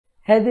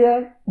Hey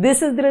there,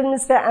 this is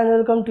Mr. and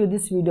welcome to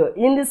this video.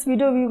 In this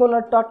video, we're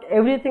gonna talk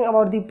everything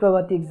about the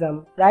Pragati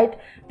exam, right?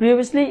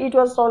 Previously, it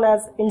was known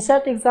as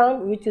INSET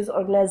exam, which is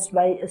organized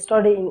by a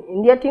Study in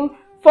India team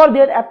for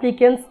their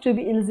applicants to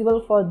be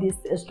eligible for this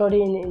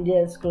Study in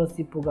India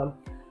scholarship program.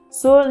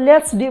 So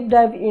let's deep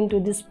dive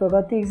into this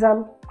Pragati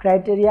exam,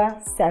 criteria,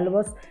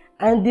 syllabus,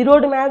 and the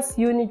roadmaps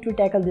you need to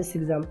tackle this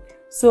exam.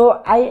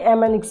 So I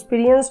am an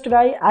experienced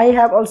guy. I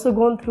have also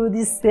gone through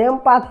the same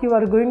path you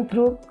are going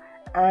through,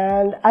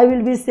 and I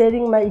will be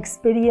sharing my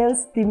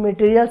experience, the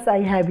materials I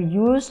have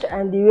used,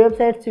 and the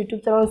websites,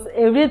 YouTube channels,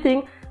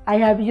 everything I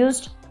have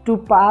used to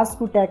pass,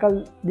 to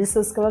tackle this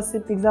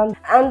scholarship exam.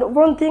 And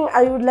one thing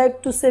I would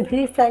like to say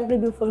very frankly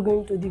before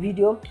going to the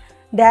video,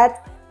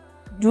 that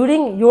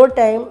during your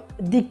time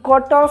the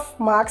cutoff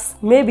marks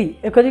maybe,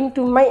 according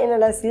to my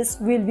analysis,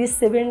 will be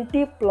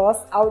 70 plus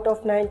out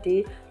of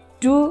 90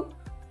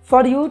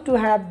 for you to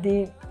have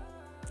the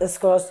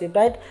scholarship,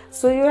 right?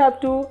 So you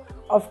have to,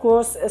 of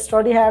course,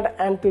 study hard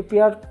and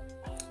prepare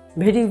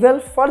very well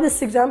for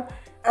this exam.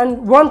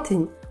 And one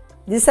thing,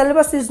 the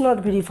syllabus is not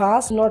very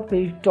fast, not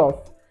very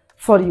tough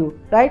for you,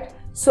 right?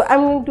 So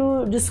I'm going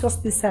to discuss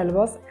the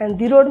syllabus and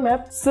the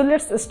roadmap. So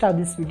let's start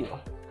this video.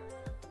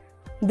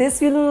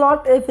 This will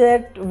not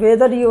affect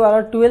whether you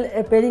are a 12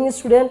 appearing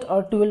student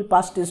or 12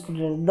 past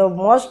student. The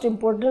most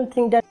important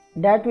thing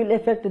that will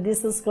affect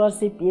this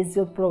scholarship is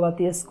your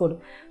Pragati score.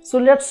 So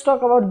let's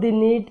talk about the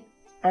need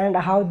and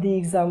how the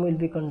exam will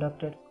be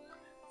conducted.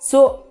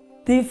 So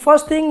the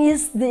first thing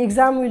is the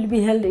exam will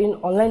be held in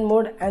online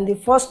mode, and the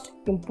first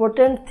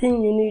important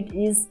thing you need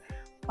is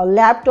a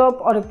laptop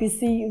or a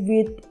PC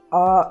with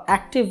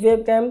active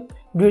webcam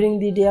during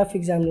the day of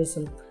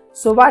examination.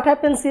 So what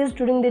happens is,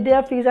 during the day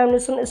of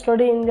examination,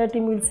 Study in India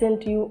team will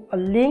send you a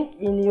link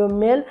in your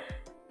mail,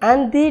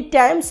 and the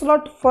time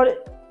slot for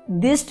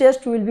this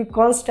test will be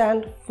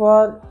constant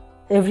for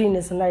every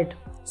nation, right?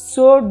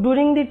 So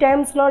during the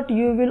time slot,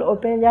 you will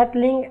open that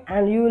link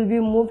and you will be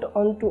moved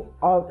on to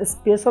a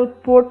special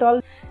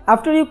portal.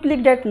 After you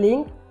click that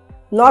link,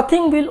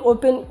 nothing will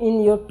open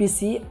in your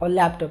PC or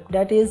laptop.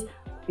 That is,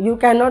 you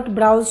cannot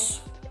browse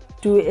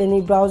to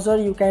any browser,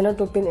 you cannot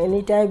open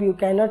any tab, you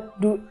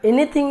cannot do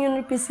anything in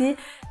your PC.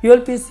 Your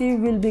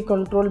PC will be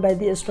controlled by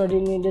the Study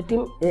in India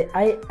team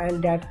AI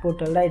and that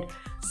portal, right?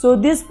 So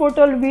this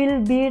portal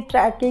will be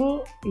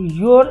tracking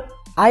your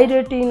eye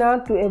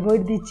retina to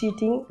avoid the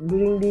cheating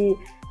during the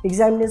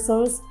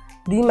examinations.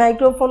 The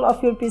microphone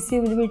of your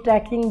PC will be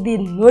tracking the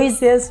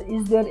noises.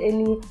 Is there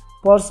any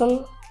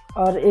person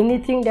or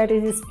anything that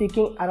is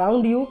speaking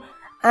around you?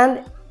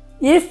 And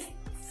if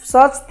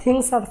such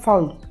things are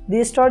found,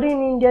 the Study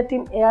in India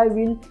team AI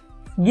will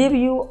give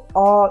you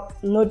a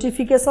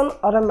notification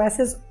or a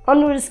message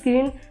on your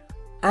screen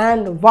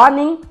and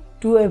warning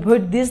to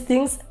avoid these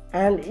things.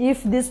 And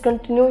if this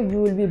continue,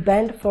 you will be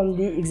banned from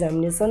the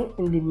examination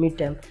in the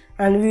midterm,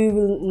 and we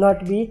will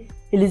not be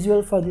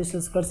eligible for this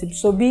scholarship.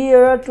 So be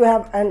aware to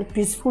have a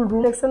peaceful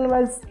room. Section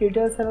wise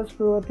details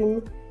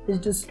is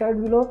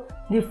described below.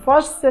 The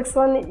first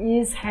section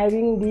is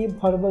having the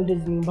verbal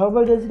reasoning.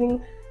 Verbal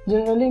reasoning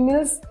generally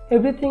means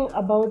everything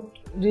about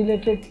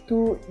related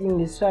to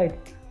English, right?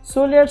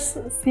 So let's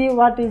see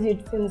what is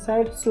it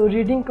inside. So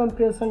reading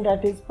comprehension,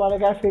 that is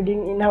paragraph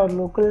reading in our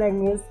local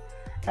language,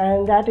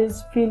 and that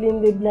is fill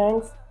in the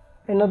blanks.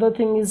 Another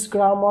thing is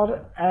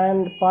grammar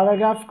and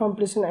paragraph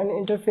completion and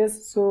interface.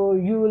 So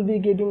you will be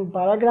getting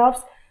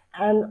paragraphs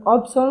and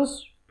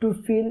options to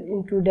fill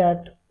into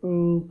that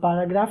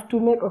paragraph to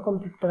make a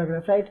complete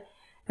paragraph, right?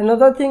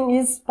 Another thing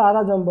is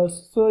para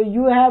jumbles. So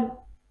you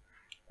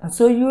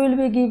will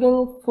be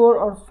given 4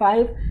 or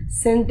 5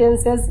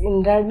 sentences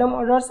in random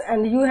orders,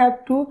 and you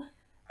have to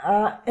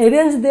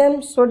arrange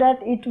them so that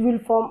it will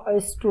form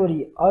a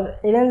story, or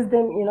arrange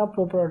them in a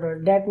proper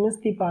order. That means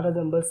the para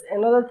jumbles.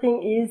 Another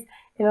thing is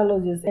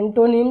analogies,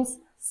 antonyms,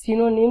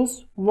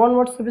 synonyms, one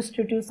word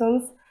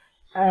substitutions,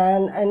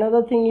 and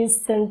another thing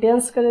is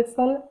sentence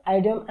correction,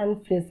 idiom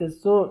and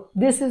phrases. So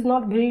this is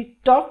not very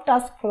tough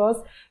task for us.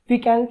 We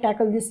can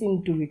tackle this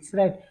in 2 weeks,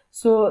 right?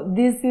 So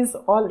this is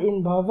all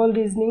in verbal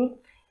reasoning.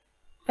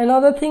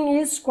 Another thing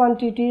is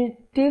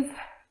quantitative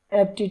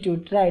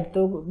aptitude, right?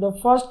 So the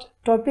first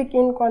topic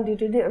in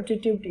quantitative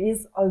aptitude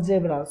is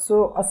algebra.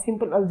 So a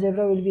simple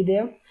algebra will be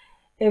there,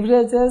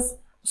 averages.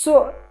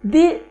 So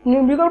the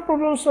numerical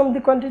problems from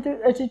the quantitative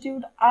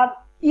aptitude are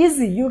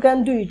easy, you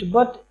can do it,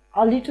 but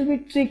a little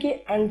bit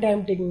tricky and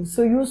time taking.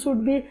 So you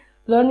should be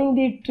learning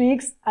the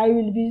tricks. I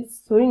will be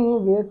showing you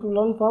where to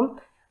learn from,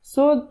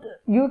 so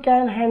you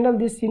can handle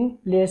this in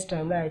less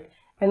time, right?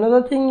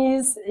 Another thing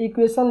is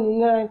equation,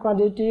 linear and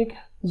quadratic,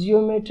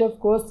 geometry, of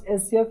course,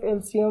 SCF,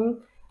 LCM,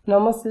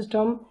 number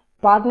system,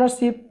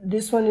 partnership,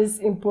 this one is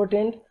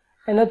important.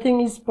 Another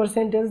thing is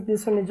percentage,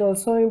 this one is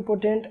also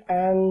important,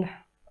 and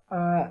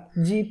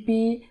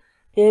GP,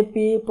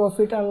 AP,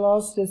 profit and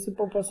loss, ratio,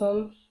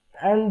 proportion,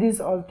 and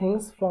these all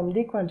things from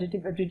the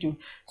quantitative aptitude.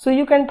 So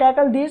you can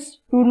tackle this,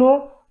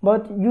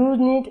 but you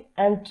need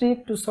a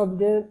trick to solve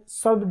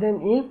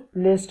them in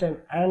less time,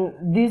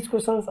 and these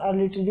questions are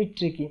little bit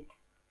tricky.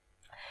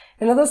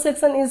 Another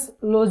section is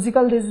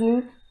logical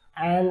reasoning,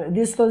 and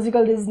this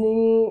logical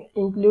reasoning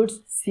includes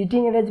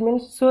seating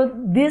arrangement. So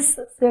this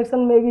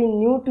section may be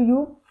new to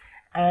you,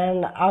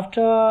 and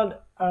after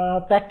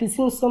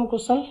practicing some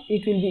question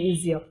it will be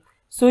easier.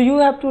 So you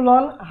have to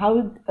learn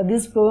how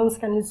these problems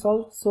can be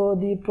solved. So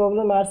the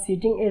problem are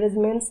seating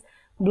arrangements,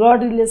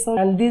 blood relation,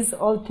 and this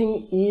all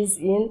thing is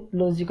in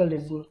logical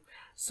reasoning.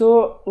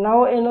 So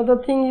now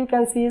another thing you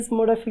can see is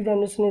mode of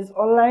examination is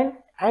online,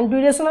 and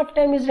duration of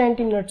time is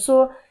 90 minutes.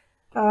 So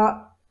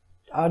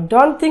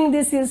don't think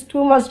this is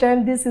too much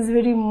time. This is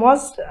very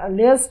much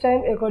less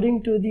time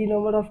according to the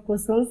number of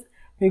questions,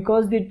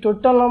 because the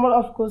total number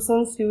of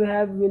questions you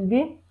have will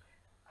be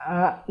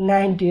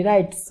 90,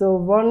 right? So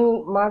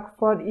 1 mark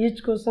for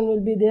each question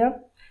will be there.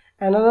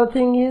 Another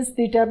thing is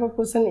the type of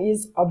question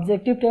is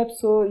objective type,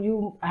 so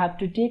you have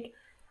to tick.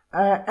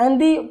 And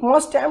the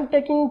most time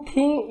taking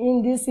thing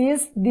in this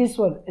is this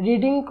one,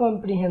 reading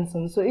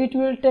comprehension. So it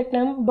will take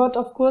time, but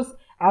of course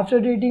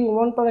after reading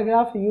one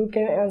paragraph you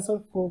can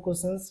answer 4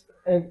 questions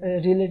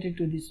related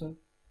to this one.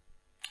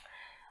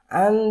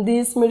 And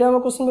this medium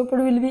of question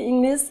paper will be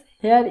English.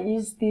 Here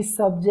is the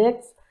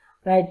subjects,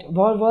 right?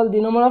 Verbal,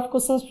 the number of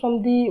questions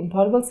from the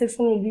verbal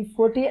section will be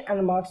 40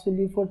 and marks will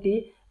be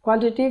 40.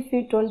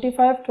 Quantitative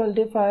 25,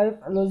 25,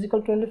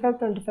 logical 25,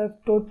 25,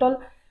 total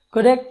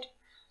correct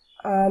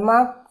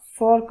mark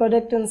for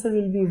correct answer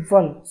will be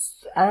 1,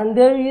 and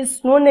there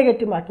is no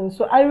negative marking.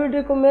 So I would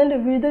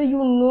recommend, whether you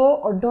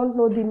know or don't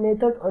know the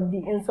method or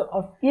the answer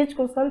of each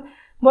question,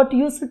 but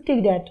you should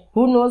take that.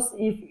 Who knows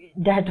if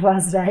that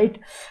was right,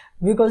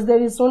 because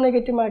there is no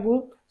negative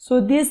marking. So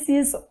this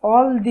is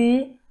all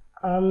the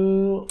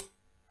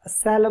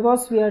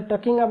syllabus we are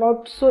talking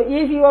about. So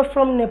if you are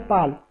from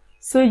Nepal,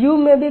 so you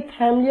may be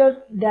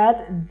familiar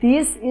that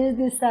this is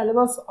the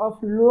syllabus of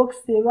Lok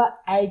Seva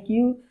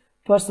IQ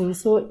person.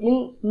 So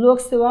in Lok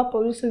Seva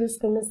Public Service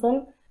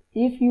Commission,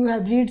 if you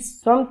have read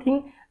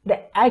something,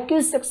 the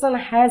IQ section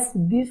has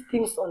these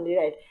things only,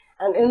 right?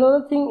 And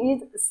another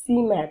thing is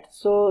CMAT.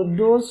 So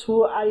those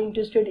who are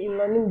interested in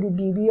learning the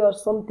BB or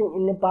something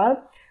in Nepal,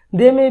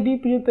 they may be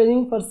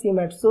preparing for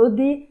CMAT. So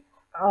the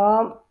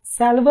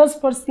syllabus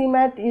for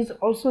CMAT is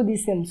also the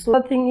same. So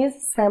the thing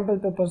is sample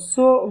paper.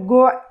 So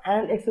go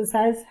and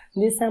exercise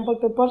this sample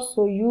paper.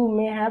 So you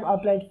may have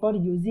applied for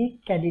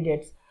UG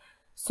candidates.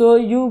 So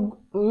you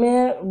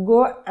may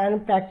go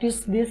and practice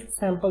this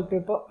sample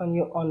paper on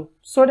your own,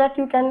 so that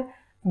you can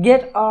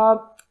get a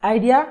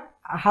idea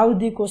how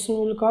the question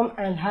will come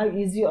and how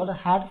easy or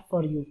hard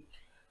for you.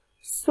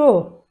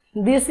 So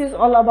this is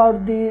all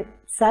about the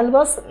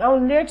syllabus. Now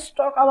let's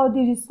talk about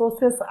the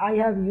resources I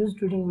have used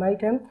during my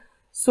time.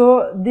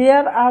 So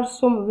there are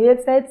some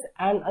websites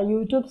and a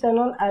YouTube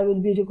channel I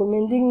will be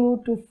recommending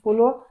you to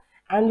follow,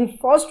 and the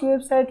first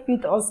website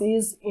with us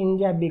is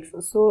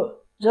IndiaBix. So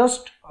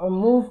just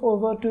move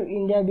over to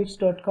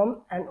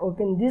indiabix.com and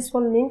open this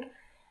one link,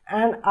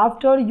 and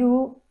after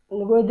you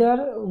go there,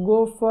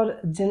 go for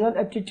general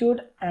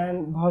aptitude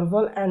and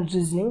verbal and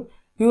reasoning.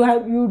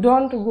 You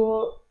don't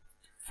go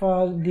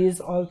for these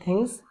all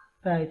things,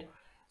 right?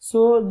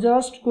 So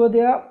just go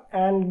there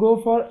and go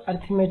for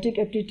arithmetic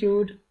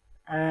aptitude,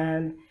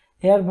 and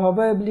here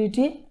verbal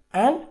ability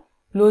and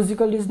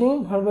logical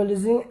reasoning, verbal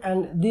reasoning,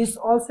 and this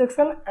all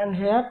section, and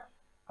here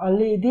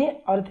only the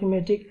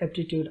arithmetic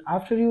aptitude.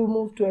 After you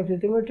move to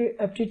arithmetic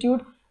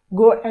aptitude,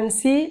 go and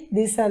see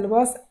the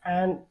syllabus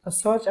and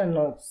search and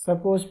learn.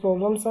 Suppose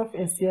problems of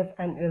SCF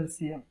and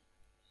LCM.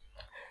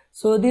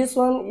 So this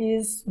one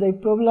is the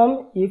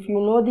problem. If you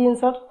know the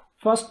answer,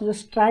 first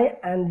just try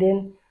and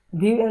then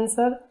view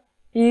answer.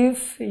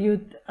 If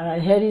you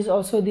here is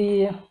also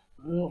the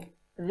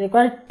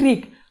required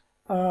trick.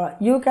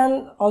 You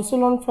can also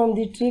learn from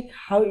the trick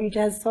how it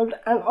has solved,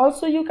 and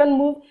also you can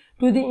move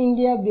to the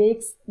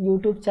IndiaBix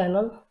YouTube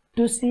channel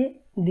to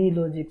see the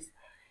logics.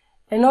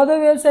 Another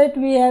website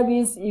we have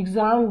is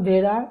Exam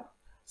Veda.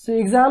 So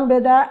Exam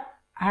Veda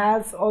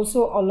has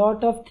also a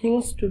lot of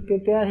things to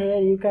prepare. Here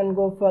you can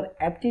go for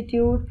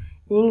aptitude,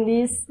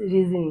 English,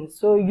 reasoning.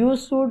 So you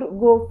should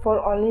go for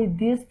only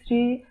these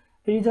 3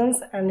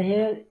 regions, and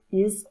here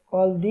is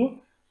all the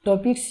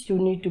topics you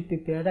need to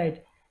prepare,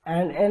 right?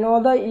 And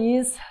another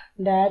is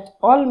that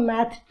all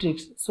math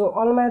tricks. So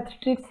all math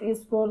tricks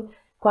is for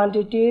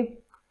quantitative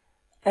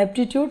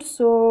aptitude.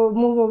 So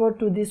move over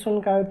to this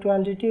one,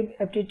 quantitative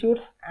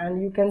aptitude,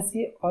 and you can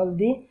see all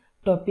the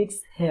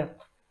topics here.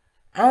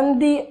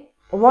 And the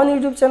one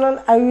YouTube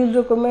channel I will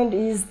recommend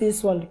is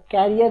this one,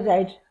 Career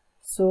Ride.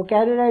 So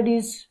Career Ride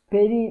is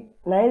very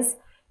nice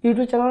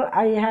YouTube channel.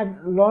 I have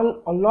learned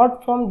a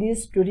lot from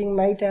this during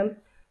my time.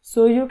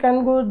 So you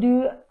can go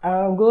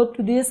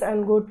to this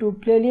and go to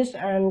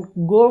playlist and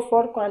go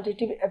for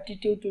quantitative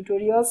aptitude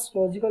tutorials,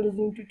 logical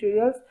reasoning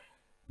tutorials.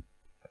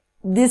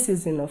 This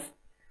is enough.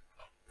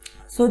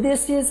 So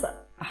this is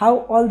how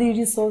all the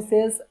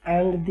resources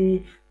and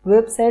the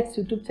websites,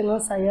 YouTube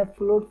channels I have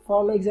followed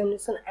for my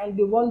examination. And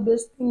the one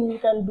best thing you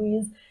can do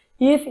is,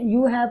 if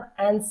you have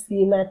an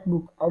CMAT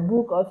book, a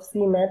book of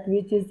CMAT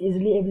which is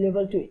easily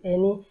available to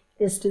any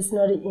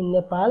stationery in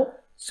Nepal,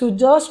 So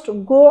just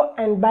go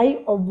and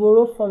buy or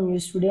borrow from your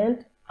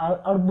student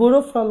or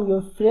borrow from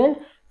your friend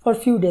for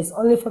few days,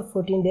 only for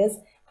 14 days,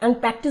 and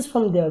practice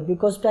from there,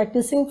 because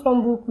practicing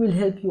from book will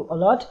help you a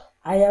lot.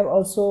 I have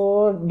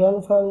also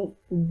done from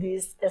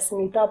this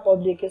Asmita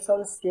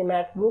publications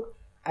CMAT book.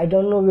 I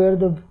don't know where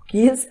the book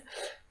is,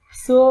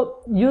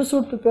 so you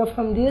should prepare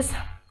from this,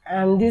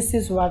 and this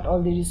is what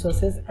all the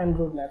resources and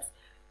roadmaps.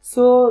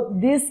 So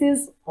this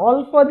is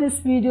all for this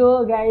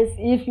video, guys.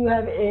 If you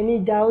have any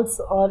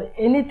doubts or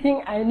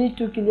anything I need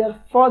to clear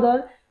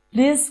further,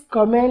 please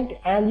comment,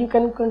 and you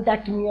can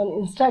contact me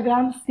on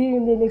Instagram. See you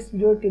in the next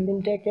video. Till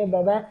then, take care,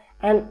 bye bye.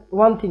 And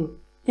one thing,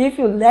 if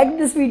you like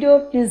this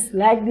video, please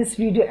like this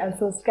video and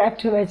subscribe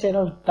to my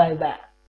channel. Bye bye.